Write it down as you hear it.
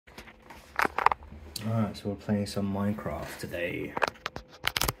Alright, so we're playing some Minecraft today.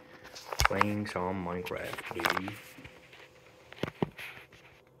 Playing some Minecraft, baby.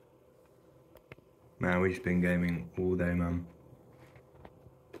 Man, we've just been gaming all day, man.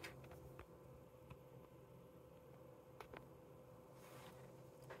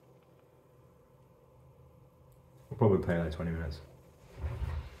 We'll probably play like 20 minutes.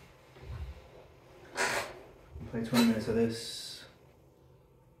 We'll play 20 minutes of this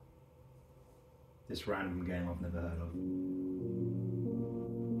random game I've never heard of.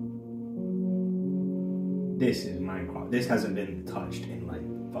 This is Minecraft. This hasn't been touched in like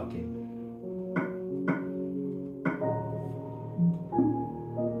fucking...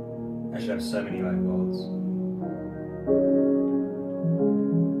 I should have so many like worlds.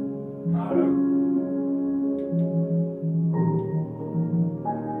 I don't know.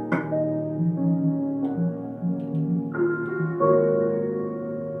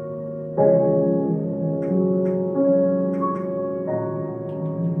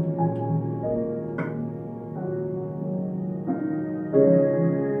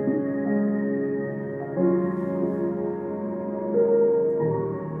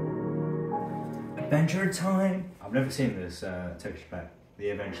 Adventure Time! I've never seen this texture pack. The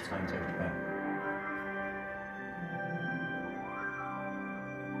Adventure Time texture pack.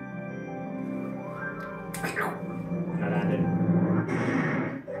 And I landed.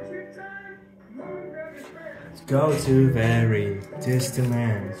 Let's go to very distant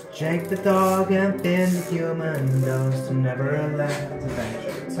lands. Jake the dog and Finn the human. Those to Neverland.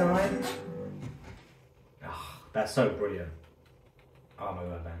 Adventure Time. Oh, that's so brilliant. Oh my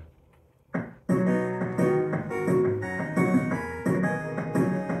god, man.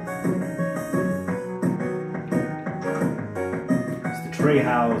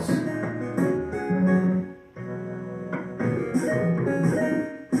 Treehouse.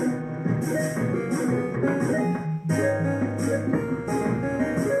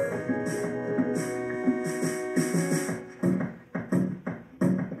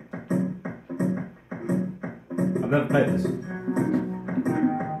 I've never played this.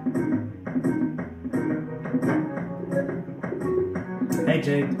 Hey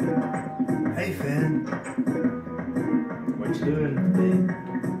Jake. Hey Finn. What you doing?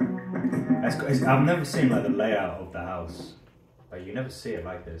 I've never seen like the layout of the house. Like you never see it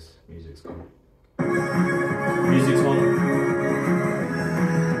like this. Music's gone. Music's on.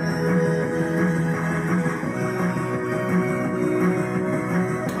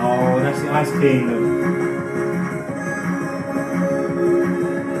 Oh, that's the Ice Kingdom.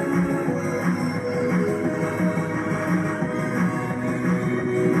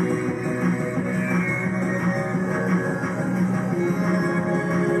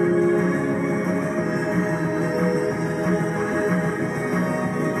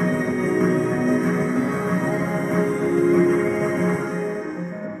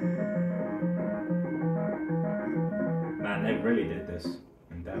 Man, they really did this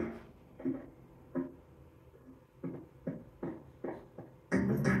in depth.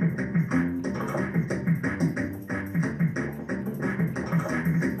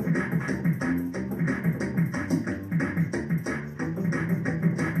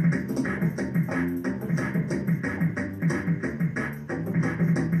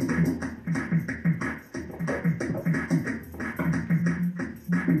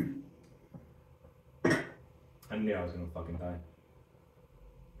 I knew I was gonna fucking die.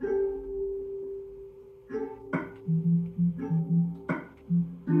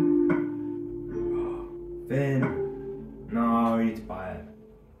 Oh, Finn. No, you need to buy it.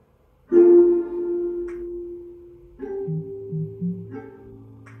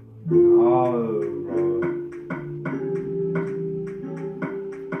 Oh, bro.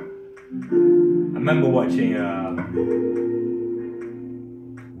 I remember watching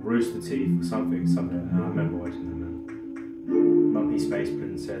Rooster Teeth or something. I remember watching them, man. Muppy Space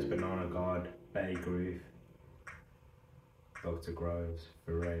Princess, Banana Guard, Bay Groove, Dr. Groves,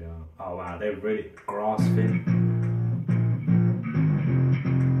 Ferreira. Oh wow, they're really grasping.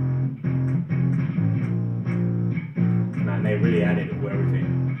 Man, they really added to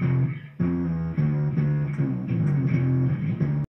everything.